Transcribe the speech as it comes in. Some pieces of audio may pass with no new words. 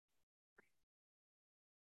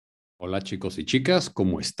Hola chicos y chicas,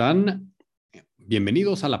 ¿cómo están?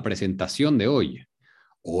 Bienvenidos a la presentación de hoy.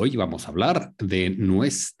 Hoy vamos a hablar de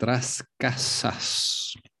nuestras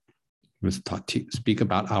casas. Let's speak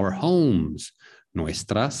about our homes.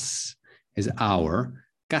 Nuestras is our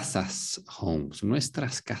casas, homes.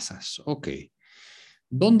 Nuestras casas. Ok.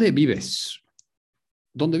 ¿Dónde vives?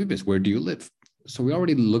 ¿Dónde vives? Where do you live? So we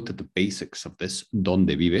already looked at the basics of this.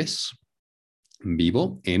 ¿Dónde vives?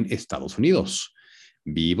 Vivo en Estados Unidos.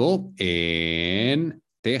 Vivo en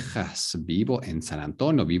Texas, vivo en San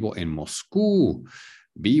Antonio, vivo en Moscú,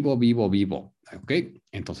 vivo. ¿Ok?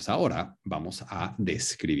 Entonces ahora vamos a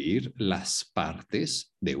describir las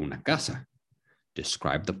partes de una casa.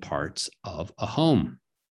 Describe the parts of a home.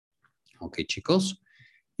 ¿Ok, chicos?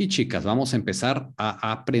 Y chicas, vamos a empezar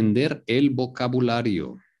a aprender el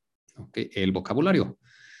vocabulario. ¿Ok? El vocabulario.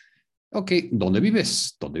 Ok, ¿dónde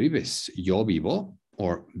vives? ¿Dónde vives? Yo vivo,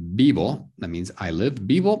 or vivo, that means I live,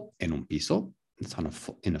 vivo en un piso, it's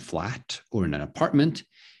in a flat or in an apartment,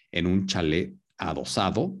 en un chalet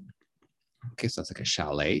adosado, okay, so that's like a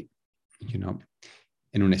chalet, you know,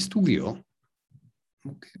 en un estudio,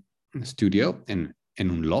 okay, un estudio, en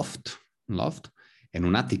un loft, en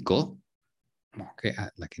un ático, okay,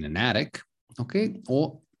 like in an attic, okay,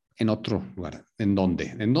 o en otro lugar. ¿En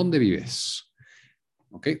dónde? ¿En dónde vives?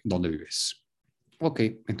 Ok, ¿dónde vives? Ok,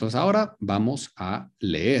 entonces ahora vamos a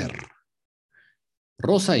leer.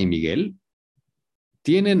 Rosa y Miguel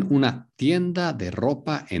tienen una tienda de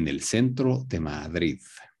ropa en el centro de Madrid.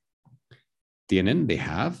 They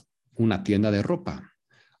have una tienda de ropa,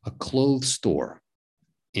 a clothes store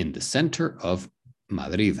in the center of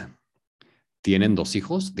Madrid. Tienen 2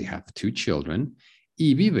 hijos, they have 2 children,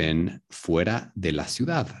 y viven fuera de la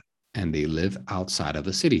ciudad, and they live outside of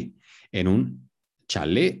the city, en un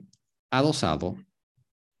chalet adosado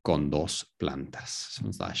con 2 plantas. So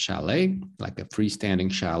it's a chalet, like a freestanding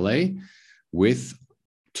chalet with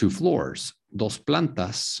 2 floors. 2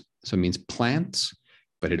 plantas, so it means plants,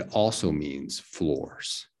 but it also means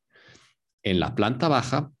floors. En la planta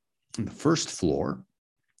baja, in the first floor,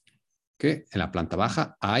 okay, en la planta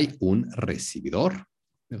baja hay un recibidor.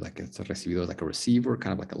 It's a recibidor, like a receiver,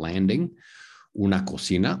 kind of like a landing. Una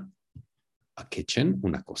cocina, a kitchen,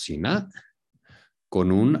 una cocina,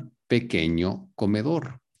 con un pequeño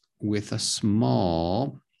comedor, with a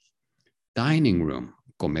small dining room.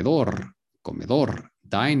 Comedor,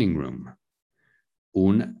 dining room.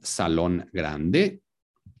 Un salón grande.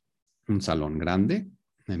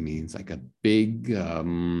 That means like a big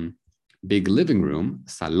living room.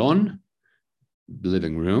 Salón,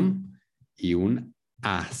 living room. Y un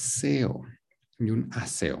aseo.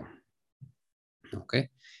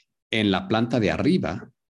 Okay. En la planta de arriba,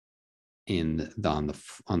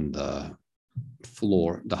 on the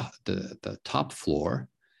floor, the top floor,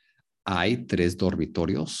 hay 3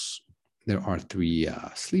 dormitorios. There are 3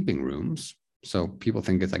 sleeping rooms. So people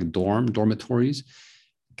think it's like dormitories.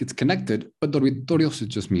 It's connected, but dormitorios, it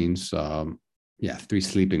just means, 3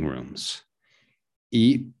 sleeping rooms.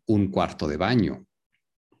 Y un cuarto de baño.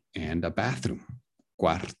 And a bathroom.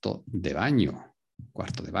 Cuarto de baño.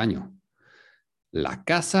 La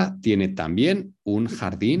casa tiene también un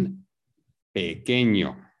jardín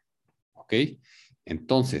pequeño. ¿Ok?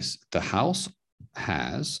 Entonces, the house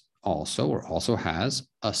also has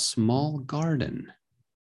a small garden.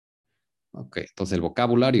 Ok, entonces el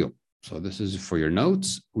vocabulario. So this is for your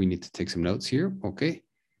notes. We need to take some notes here. Ok.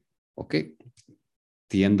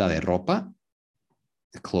 Tienda de ropa.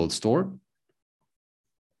 A clothes store.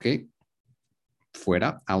 Ok.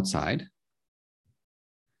 Fuera, outside.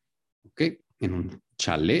 Ok. En un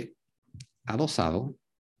chalet adosado.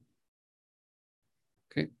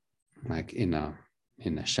 Ok. Like in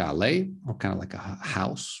a chalet, or kind of like a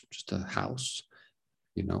house, just a house,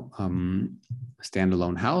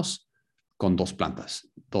 standalone house con 2 plantas.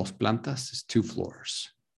 2 plantas is 2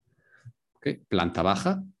 floors. Okay, planta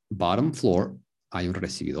baja, bottom floor, hay un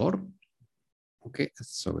recibidor. Okay,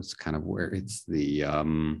 so it's kind of where it's the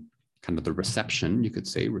kind of the reception, you could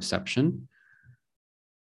say reception.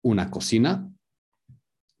 Una cocina,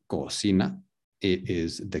 it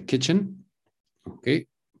is the kitchen. Okay,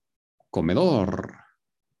 comedor,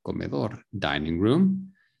 dining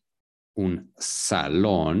room. Un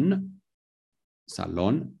salón,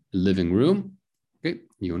 living room. Okay,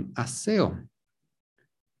 y un aseo.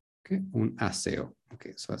 Okay, un aseo.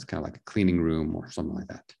 Okay, so that's kind of like a cleaning room or something like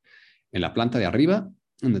that. En la planta de arriba,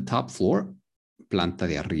 in the top floor, planta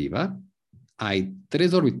de arriba, hay 3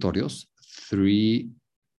 dormitorios, 3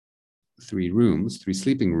 rooms, 3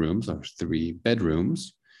 sleeping rooms, or 3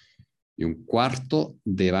 bedrooms, y un cuarto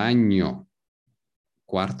de baño.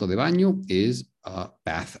 Cuarto de baño is a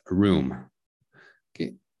bathroom.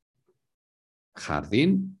 Okay.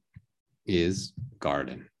 Jardín is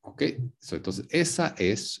garden. ¿Ok? So, entonces, esas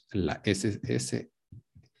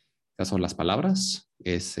son las palabras.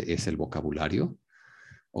 Ese es el vocabulario.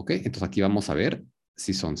 ¿Ok? Entonces, aquí vamos a ver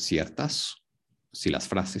si son ciertas, si las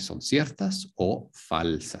frases son ciertas o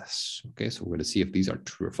falsas. ¿Ok? So, we're going to see if these are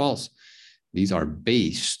true or false. These are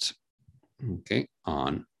based, okay,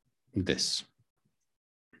 on this.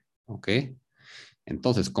 ¿Ok?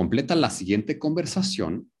 Entonces, completa la siguiente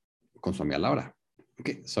conversación con su amiga Laura.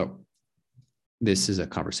 Okay, so this is a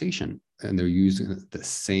conversation and they're using the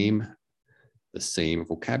same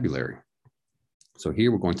vocabulary. So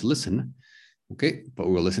here we're going to listen, okay, but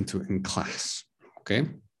we'll listen to it in class, okay?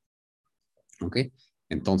 Okay,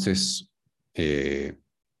 entonces, sí,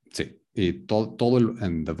 todo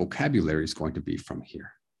and the vocabulary is going to be from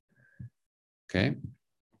here. Okay,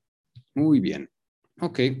 muy bien.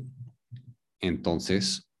 Okay,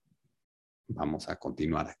 entonces, vamos a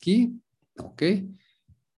continuar aquí, okay.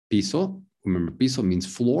 Piso, remember piso means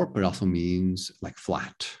floor, but also means like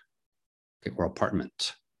flat, okay, or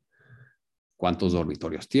apartment. ¿Cuántos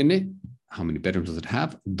dormitorios tiene? How many bedrooms does it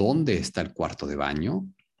have? ¿Dónde está el cuarto de baño?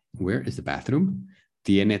 Where is the bathroom?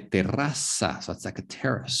 Tiene terraza, so it's like a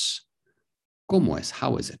terrace. ¿Cómo es?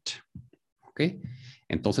 How is it? Okay.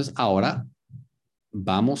 Entonces ahora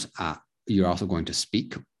you're also going to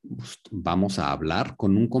speak. Vamos a hablar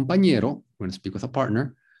con un compañero. We're going to speak with a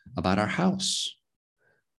partner about our house.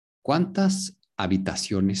 ¿Cuántas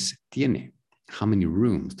habitaciones tiene? How many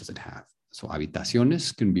rooms does it have? So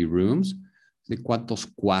habitaciones can be rooms. ¿De cuántos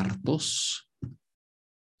cuartos?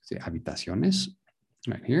 ¿Sí? Habitaciones.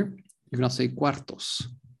 Right here. You can also say cuartos.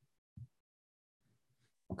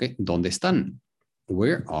 Okay. ¿Dónde están?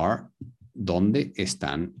 ¿Dónde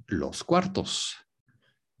están los cuartos?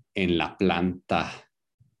 ¿En la planta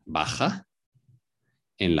baja?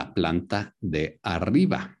 ¿En la planta de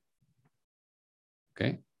arriba?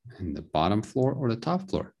 Okay. ¿En the bottom floor or the top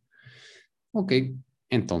floor? Ok.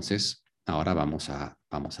 Entonces, ahora vamos a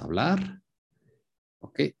hablar.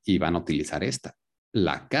 Ok, y van a utilizar esta.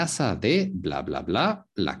 La casa de bla, bla, bla.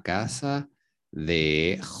 La casa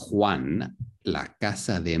de Juan. La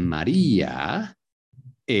casa de María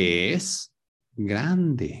es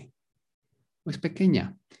grande. O es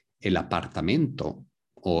pequeña. El apartamento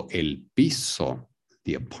o el piso,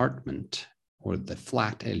 the apartment or the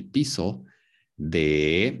flat, el piso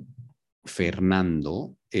de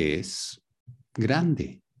Fernando es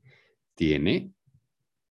grande.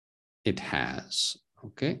 It has,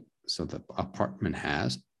 okay, so the apartment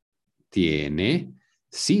tiene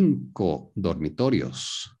 5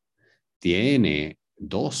 dormitorios, tiene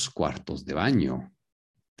 2 cuartos de baño,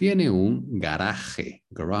 tiene un garage,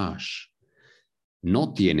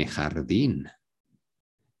 no tiene jardín,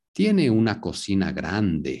 tiene una cocina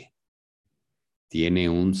grande, tiene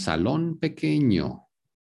un salón pequeño.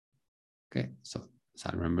 Okay, so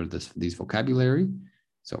remember this vocabulary.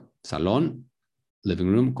 So, salón,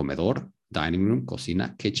 living room, comedor, dining room,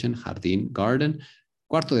 cocina, kitchen, jardín, garden,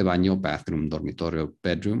 cuarto de baño, bathroom, dormitorio,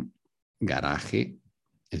 bedroom, garaje,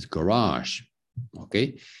 es garage. ¿Ok?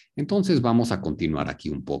 Entonces vamos a continuar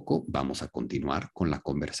aquí un poco. Vamos a continuar con la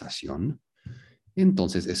conversación.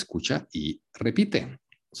 Entonces escucha y repite.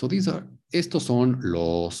 So estos son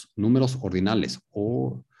los números ordinales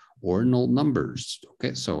o ordinal numbers.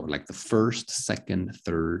 Okay, so like the first, second,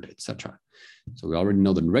 third, etc. So we already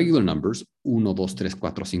know the regular numbers, 1, 2, 3,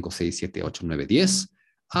 4, 5, 6, 7, 8, 9, 10.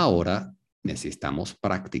 Ahora necesitamos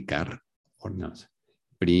practicar ordinals.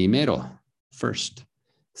 Primero, first.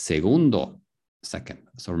 Segundo, second.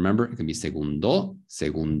 So remember, it can be segundo,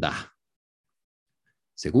 segunda.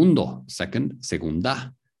 Segundo, second,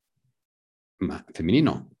 segunda.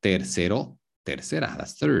 Femenino. Tercero, tercera.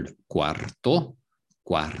 That's third. Cuarto,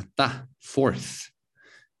 cuarta, fourth.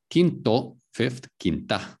 Quinto, fifth,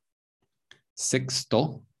 quinta.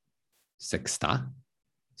 Sexto, sexta,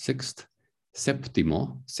 sixth.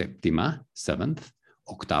 Séptimo, séptima, seventh.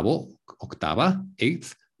 Octavo, octava,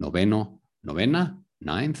 eighth. Noveno, novena,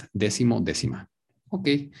 ninth. Décimo, décima. Ok,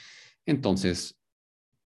 entonces,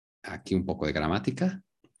 aquí un poco de gramática.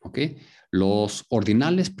 Ok, los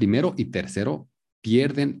ordinales primero y tercero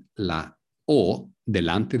pierden la O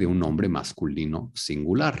delante de un nombre masculino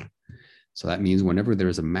singular. So that means whenever there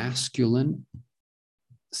is a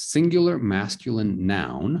singular masculine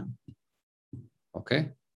noun,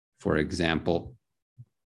 okay, for example,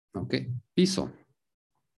 okay, piso.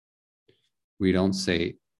 We don't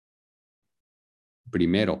say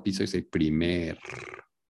primero piso, you say primer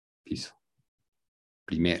piso.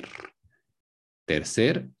 Primer.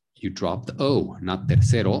 Tercer, you drop the O, not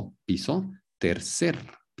tercero piso, tercer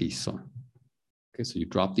piso. Okay, so you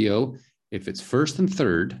drop the O. If it's first and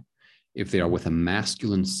third, if they are with a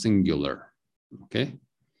masculine singular. Okay.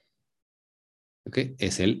 Okay.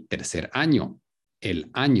 Es el tercer año. El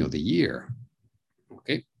año, the year.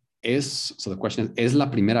 Okay. So the question is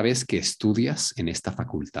la primera vez que estudias en esta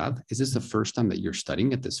facultad? Is this the first time that you're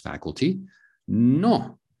studying at this faculty?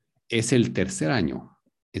 No. Es el tercer año.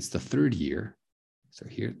 It's the third year. So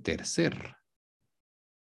here, tercer.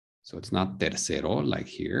 So it's not tercero like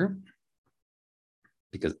here.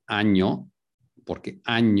 Because año, porque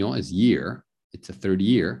año is year. It's a third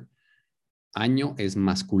year. Año es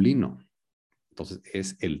masculino. Entonces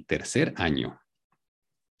es el tercer año.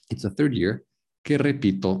 It's the third year que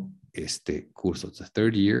repito este curso. It's the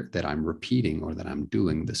third year that I'm repeating or that I'm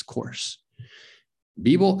doing this course.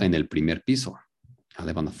 Vivo en el primer piso. I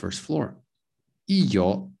live on the first floor. Y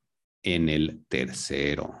yo en el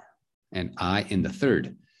tercero. And I in the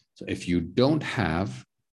third. So if you don't have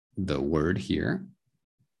the word here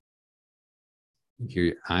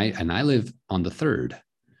I live on the third.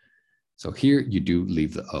 So here you do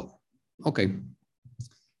leave the O. Okay.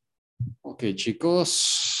 Ok,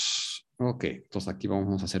 chicos. Ok, entonces aquí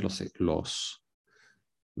vamos a hacer los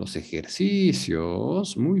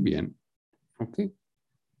ejercicios. Muy bien. Ok.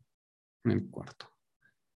 En el cuarto.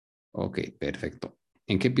 Ok, perfecto.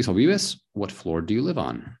 ¿En qué piso vives? What floor do you live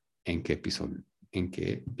on? ¿En qué piso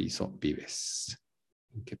vives?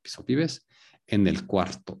 ¿En qué piso vives? En el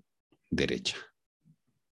cuarto, derecha.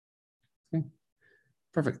 Okay.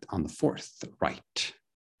 Perfect. On the fourth, right.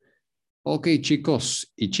 Ok,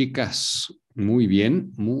 chicos y chicas, muy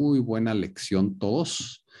bien, muy buena lección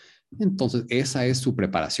todos. Entonces, esa es su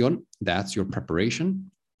preparación. That's your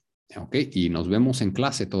preparation. Ok, y nos vemos en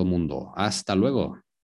clase todo el mundo. Hasta luego.